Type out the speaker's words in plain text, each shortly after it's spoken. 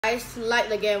guys,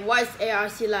 light again. What is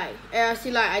ARC light? ARC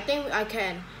light, I think I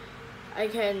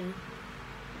can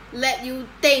let you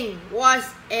think what's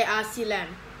ARC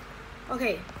lamp.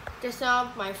 Okay, just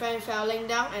now my friend fell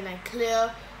down and I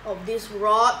clear of this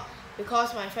rod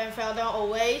because my friend fell down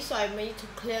away, so I need to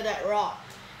clear that rod.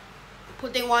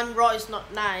 Putting one rod is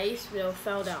not nice, will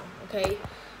fall down. Okay,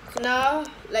 so now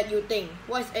let you think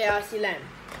what's ARC lamp.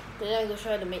 Then I'm going to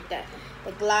try to make that.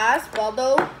 The glass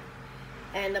bottle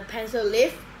and the pencil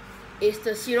leaf is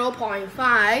the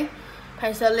 0.5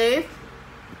 pencil leaf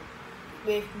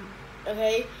with,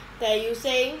 okay, they're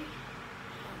using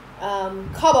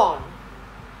carbon.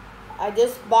 I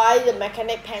just buy the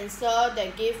mechanic pencil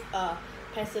that give a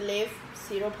pencil leaf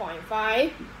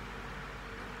 0.5.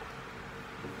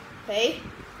 Okay,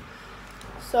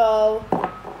 so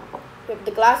with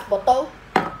the glass bottle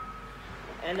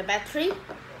and the battery,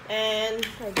 and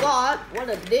I got one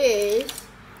of these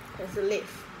pencil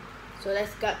leaf. So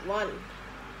let's get one.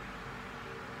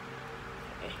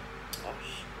 Okay.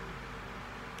 Gosh.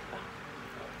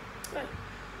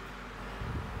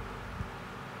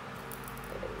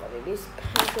 This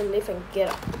pencil leaf and get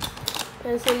up.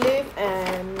 Pencil leaf,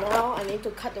 and now I need to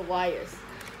cut the wires.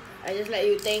 I just let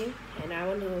you think, and I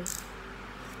don't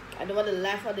want to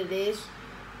left out of this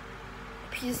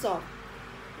piece of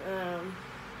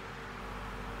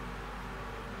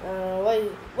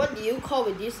what do you call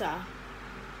with this?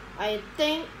 I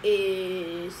think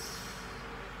is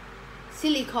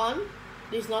silicone.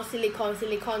 This is not silicone.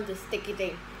 Silicone is a sticky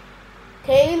thing.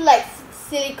 Okay, like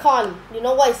silicone. You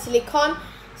know what is silicone?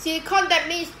 Silicone, that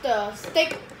means the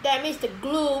stick. That means the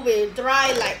glue will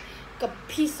dry like a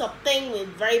piece of thing with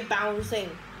very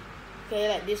bouncing. Okay,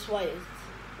 like this one is.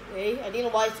 Okay, I didn't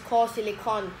know why it's called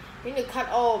silicone. You need to cut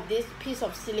all of this piece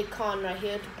of silicone right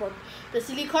here to the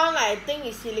silicone. I think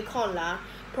is silicone lah,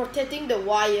 protecting the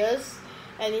wires,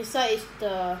 and inside is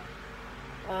the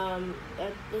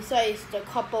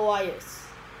copper wires.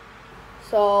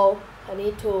 So I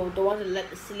don't want to let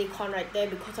the silicone right there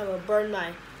because I will burn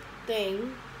my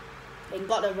thing. It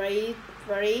got a very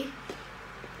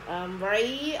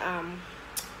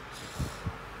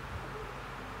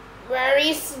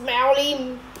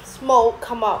smelly smoke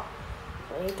come out.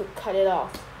 I need to cut it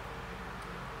off.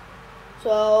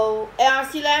 So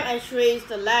ARC lamp actually is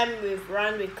the lamp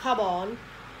run with carbon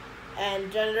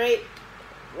and generate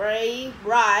very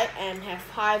bright and have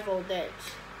high voltage.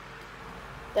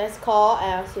 That's called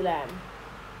ARC lamp.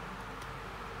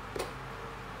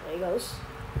 There it goes.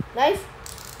 Knife.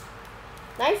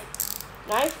 So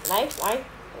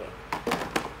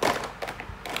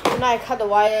now I cut the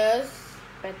wires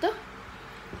better.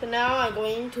 So now I'm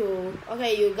going to,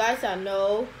 okay, you guys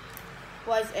know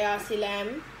what is ARC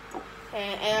lamp,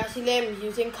 and ARC lamp is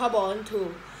using carbon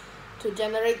to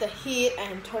generate the heat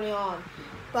and turn it on.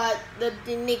 But the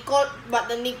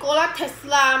Nikola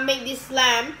Tesla made this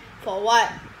lamp for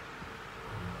what?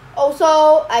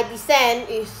 Also, I design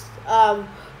is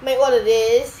make what it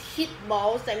is, heat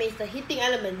balls, that means the heating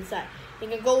element inside. You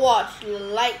can go watch. The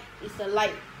light is the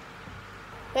light.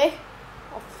 Okay?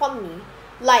 Funny.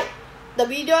 Light. The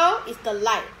video is the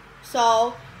light.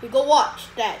 So you go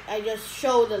watch that. I just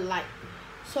show the light.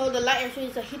 So the light actually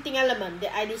is a heating element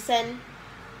that I designed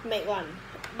make one.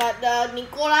 But the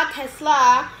Nikola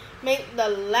Tesla make the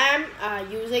lamp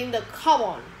using the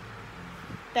carbon.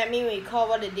 That means we call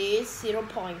what it is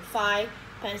 0.5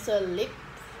 pencil leaf.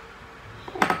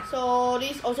 So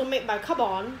this also made by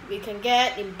carbon. We can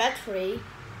get in battery.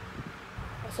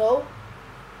 So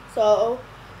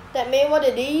that means what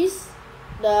it is.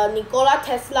 The Nikola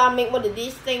Tesla make what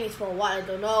this thing is for what, I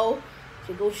don't know.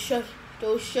 So go search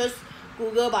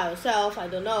Google by yourself, I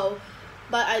don't know.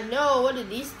 But I know what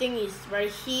this thing is very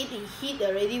heat. It heat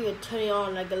already will turn it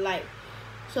on like a light.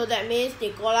 So that means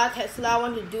Nikola Tesla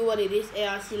want to do what it is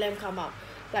ARC lamp come out.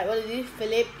 Like what it is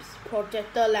Philips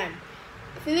projector lamp.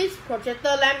 Philips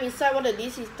projector lamp inside what it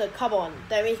is the carbon.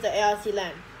 That means the ARC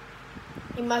lamp.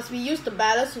 It must be used to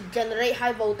balance to generate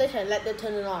high voltage and let it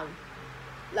turn it on.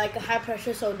 Like a high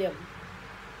pressure sodium.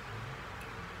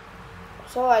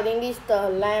 So I think this is the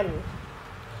lamp.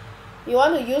 You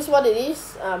want to use what it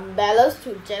is ballast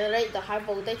to generate the high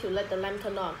voltage to let the lamp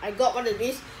turn on. I got what it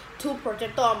is, two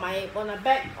projector on my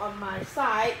back on my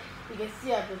side. You can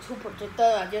see I have the two projector.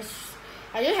 I just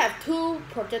have two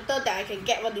projector that I can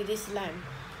get what it is lamp.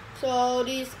 So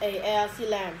this is a ARC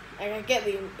lamp I can get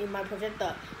in my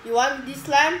projector. You want this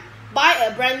lamp? Buy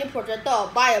a brand new projector or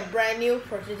buy a brand new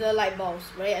projector light bulbs.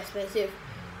 Very expensive.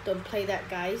 Don't play that,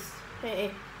 guys.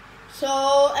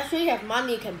 So actually you have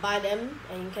money, you can buy them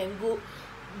and you can go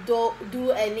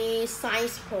do any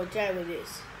science project with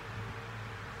this.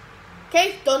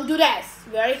 Okay, don't do that.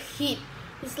 Very heat.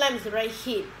 This lamp is very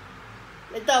heat.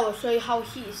 Later I will show you how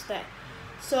heat is that.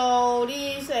 So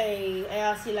this is a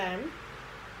ARC lamp.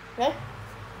 Okay?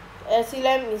 ARC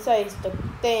lamp inside is the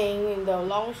thing in the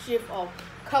long shift of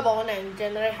carbon and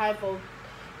generate high voltage.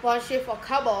 One shift of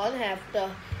carbon have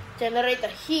to generate the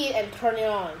heat and turn it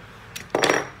on.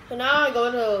 So now I'm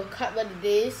going to cut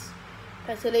this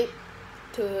pencil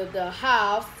to the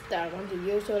half that I want to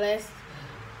use. So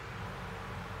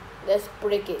let's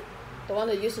break it. The one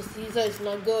to use the scissor is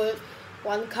not good.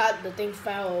 One cut, the thing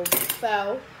fell.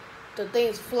 The thing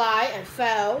is fly and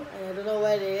fell, and I don't know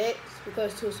where it is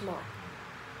because it's too small.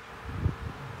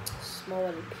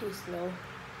 Smaller than piece, no.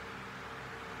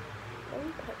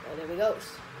 Oh, there we go.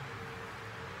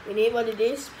 We need what it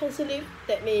is, pencil leaf.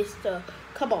 That means the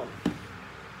carbon.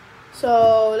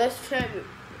 So let's try it.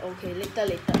 Okay,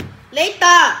 later.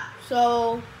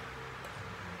 So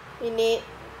we need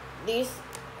this.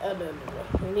 No.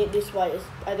 We need these wires.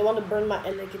 I don't want to burn my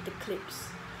alligator clips.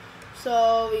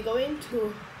 So we're going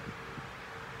to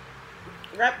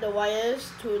wrap the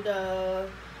wires to the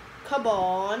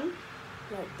carbon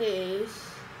like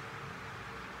this.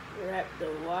 Wrap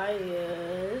the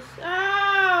wires.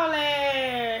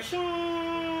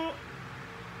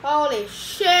 Holy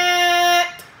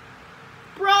shit!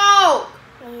 Broke!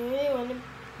 I really want to.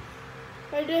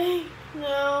 I think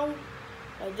no.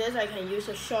 Like this, I can use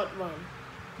a short one.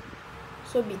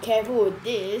 So be careful with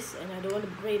this, and I don't want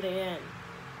to break the end.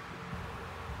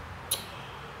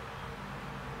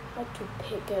 How to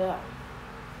pick it up?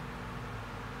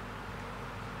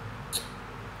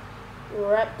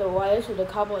 Wrap the wires with the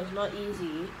carbon is not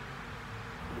easy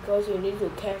because you need to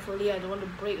carefully. I don't want to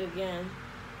break again.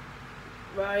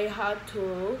 Very hard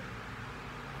to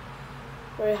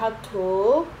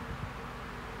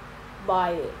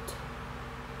buy it.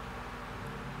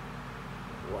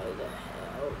 Why the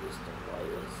hell is the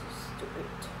wires so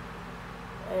stupid?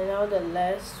 And now the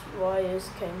last wires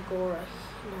can go right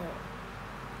here.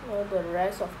 Now the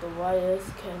rest of the wires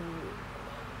can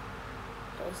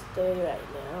stay right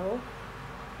now.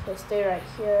 Can stay right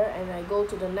here, and I go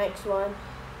to the next one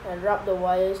and rub the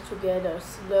wires together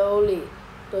slowly.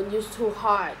 Don't use too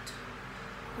hard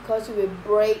because it will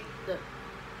break the.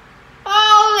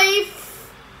 Holy!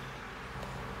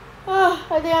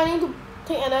 I think I need to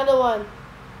take another one.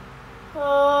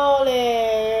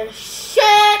 Holy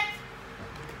shit!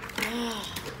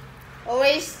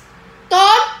 Always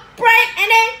don't break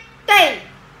anything,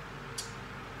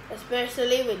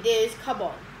 especially with this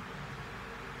carbon.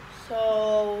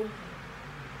 So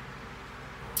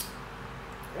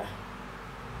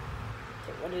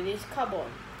take what it is,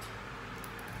 carbon.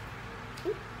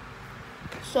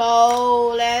 So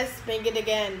let's make it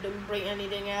again. Don't break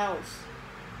anything else.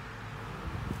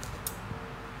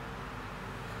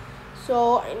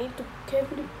 So I need to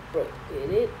carefully break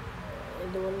it.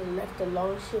 I don't want to left the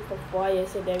long strip of wire.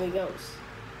 So there we go.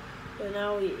 So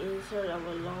now we insert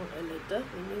our long emitter.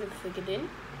 We need to fix it in.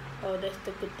 Oh, that's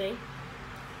the good thing.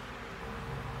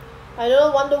 I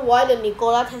don't wonder why the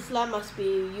Nikola Tesla must be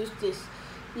used this.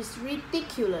 It's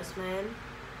ridiculous, man.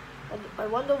 I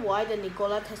wonder why the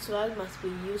Nikola Tesla must be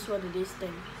used for this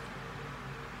thing.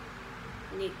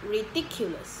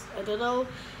 Ridiculous. I don't know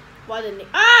why the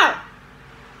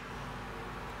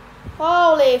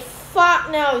Holy fuck!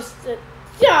 Now it's the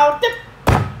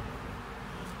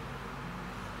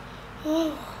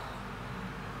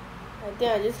I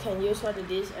think I just can use one of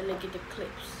these alligator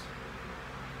clips.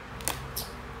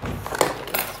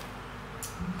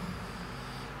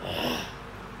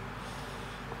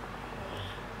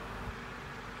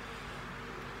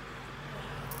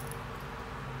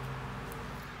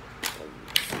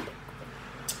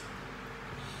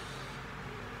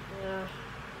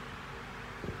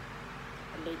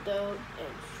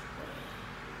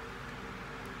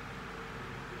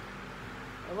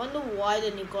 I wonder why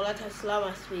the Nikola Tesla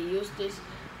must be used this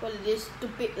for this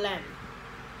stupid lamp.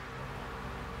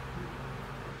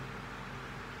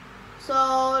 So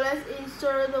let's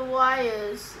insert the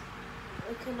wires.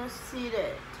 I cannot see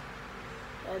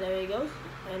that. There we go.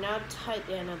 And now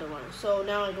tighten another one. So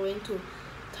now I'm going to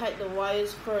tighten the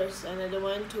wires first, and I don't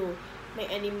want to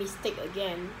make any mistake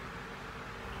again.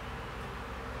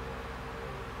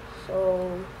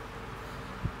 So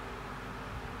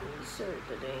insert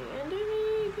the thing, and there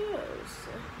it goes.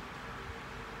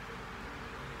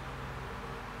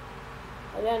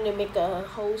 And then they make the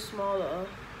hole smaller.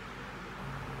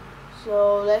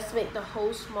 So let's make the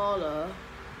hole smaller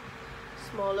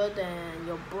than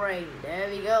your brain. There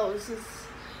we go.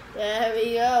 There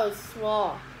we go.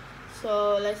 Small.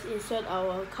 So let's insert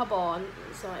our carbon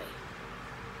inside.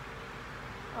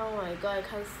 Oh my god, I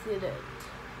can't see that.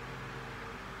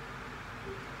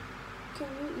 can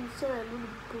you insert a little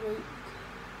break?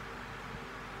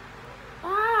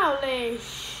 Holy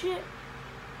shit!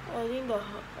 I think I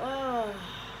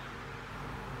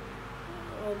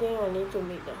think I need to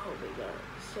make the hole bigger.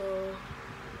 So,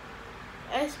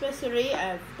 especially I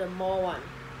have the more one.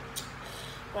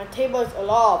 My table is a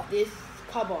lot of this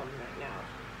carbon right now.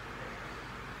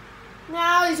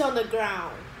 Now it's on the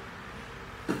ground.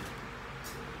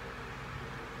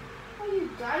 How you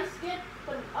guys get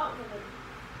them up from the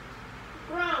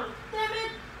ground? Damn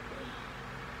it!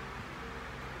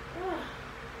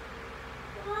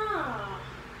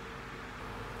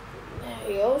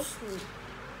 There you go.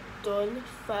 Don't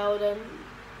fail them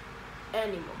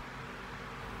anymore,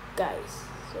 guys.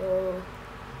 So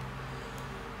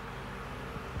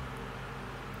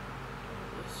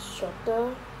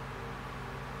shorter.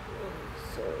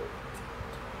 So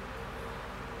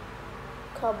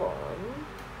carbon,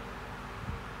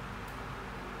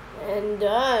 and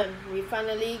done. We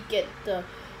finally get the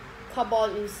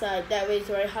carbon inside. That way it's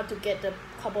very hard to get the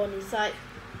carbon inside.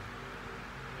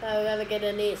 Now we gotta get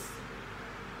a niece.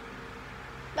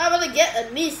 Now we're gonna get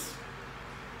a niece.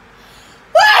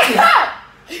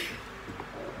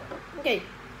 Okay.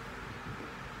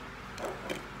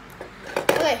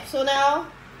 Okay, so now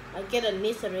I get a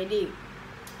niece already.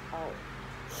 Oh.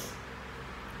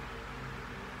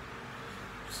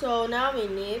 So now we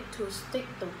need to stick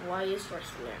the wires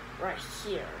right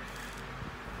here.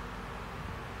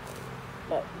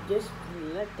 But just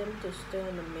let them to stay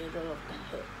in the middle of the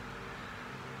head.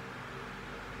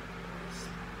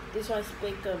 This one's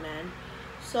bigger, man.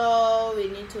 So we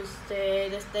need to stay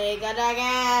the sticker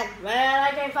again. Where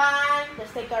I can find the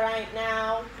sticker right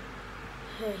now.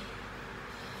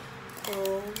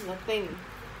 Oh, nothing.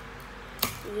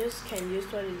 You just can use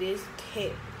what it is,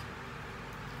 tape.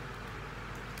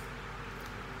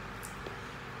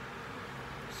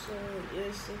 So you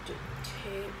just need to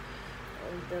tape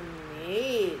on the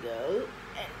middle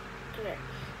and clear.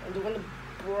 I don't want to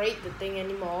break the thing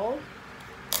anymore.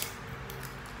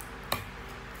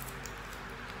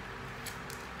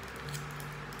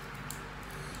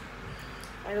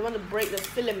 I don't want to break the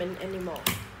filament anymore.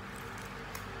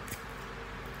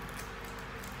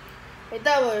 Later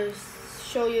I will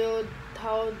show you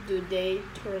how do they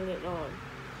turn it on.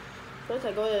 First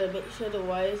I go to make sure the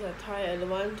wires are tight. I don't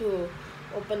want to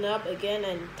open up again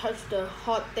and touch the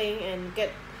hot thing and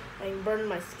burn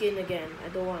my skin again. I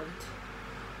don't want.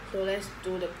 So let's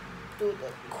do the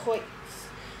quick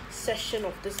session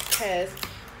of this test.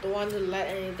 Don't want to let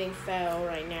anything fail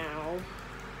right now.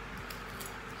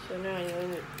 So now I'm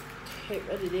going to tape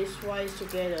all these wires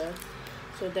together.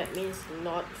 So that means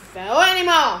not fail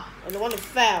anymore. I don't want to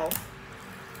fail.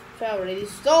 Fail already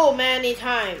so many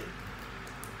times.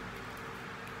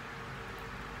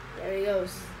 There he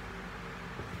goes.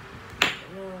 Now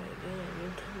again, I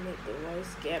need to make the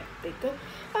wires gap bigger.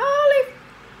 Holy!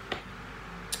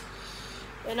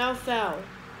 And now fell.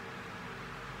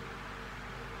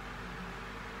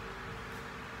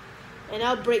 And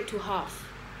I'll break to half.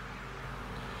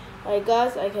 I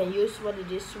guess I can use one of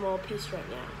this small piece right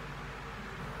now.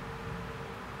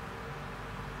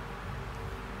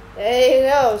 There you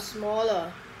go,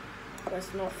 smaller.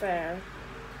 That's not fair.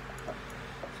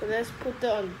 So let's put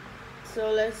that on.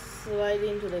 So let's slide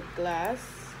into the glass.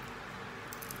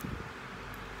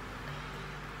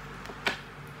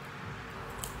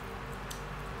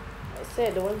 I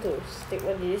said I don't want to stick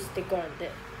one of this sticker on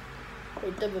that.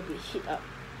 Later will be heat up.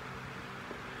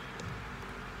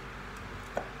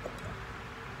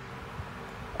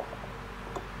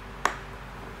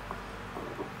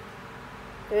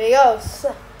 There we go,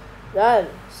 so, done.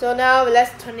 So now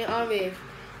let's turn it on with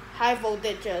high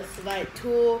voltages, like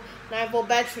 2 9-volt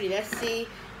battery. Let's see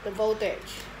the voltage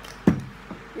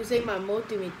using my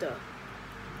multimeter.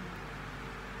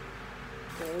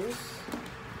 Goes.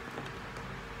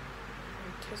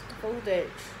 Test the voltage.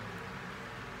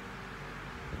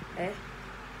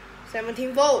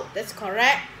 17 volt. That's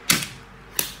correct.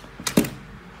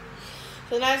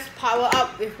 So let's power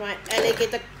up with my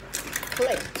alligator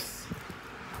clips.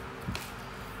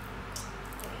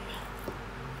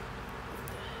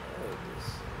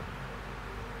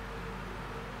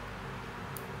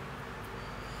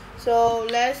 So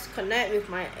let's connect with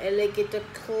my alligator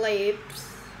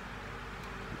clips.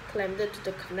 Clamp it to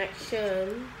the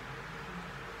connection.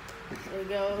 There it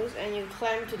goes, and you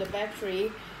clamp to the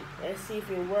battery. Let's see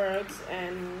if it works.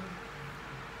 And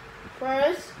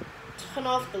first, turn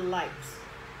off the lights.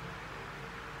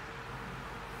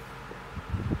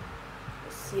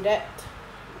 See that?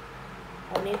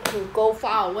 I need to go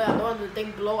far away. I don't want the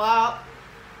thing blow out.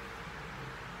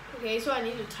 Okay, so I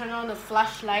need to turn on the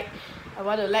flashlight I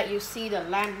want to let you see the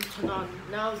lamp turn on.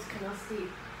 Now you cannot see.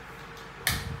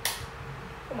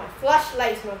 Oh, my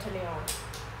flashlight is not turning on.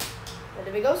 And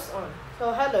there it goes on.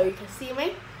 So hello, you can see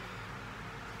me.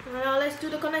 Now let's do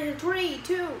the connection. 3,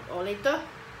 2, or later.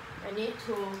 I need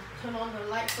to turn on the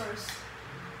light first.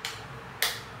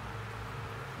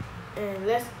 And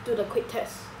let's do the quick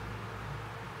test.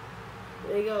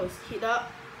 There it goes. Heat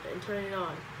up and turn it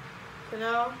on. So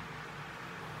now,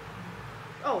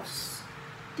 oh,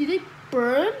 did it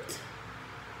burn?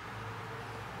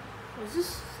 Does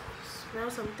this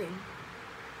smell something?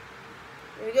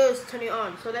 There it goes. Turn it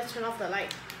on. So let's turn off the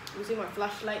light using my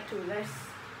flashlight to let's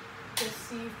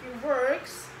see if it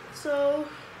works. So,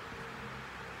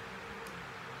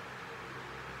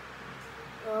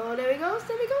 oh, there it goes.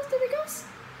 There it goes. There it goes.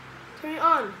 Turn it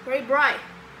on. Very bright.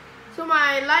 So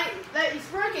my light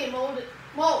is working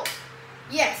mode.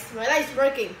 Yes, my light is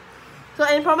working. So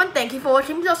any problem, thank you for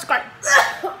watching. Subscribe.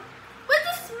 Where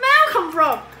does the smell come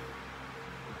from?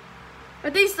 I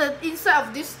think the inside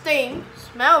of this thing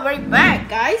smell very bad,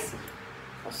 guys.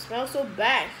 It smells so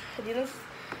bad. I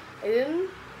didn't.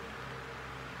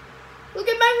 Look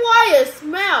at my wire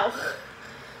smell.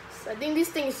 I think this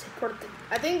thing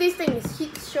is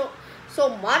heat so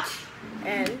much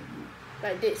and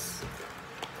like this.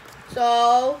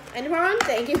 So, any problem?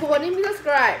 Thank you for watching.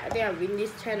 Subscribe. I think I win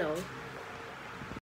this channel.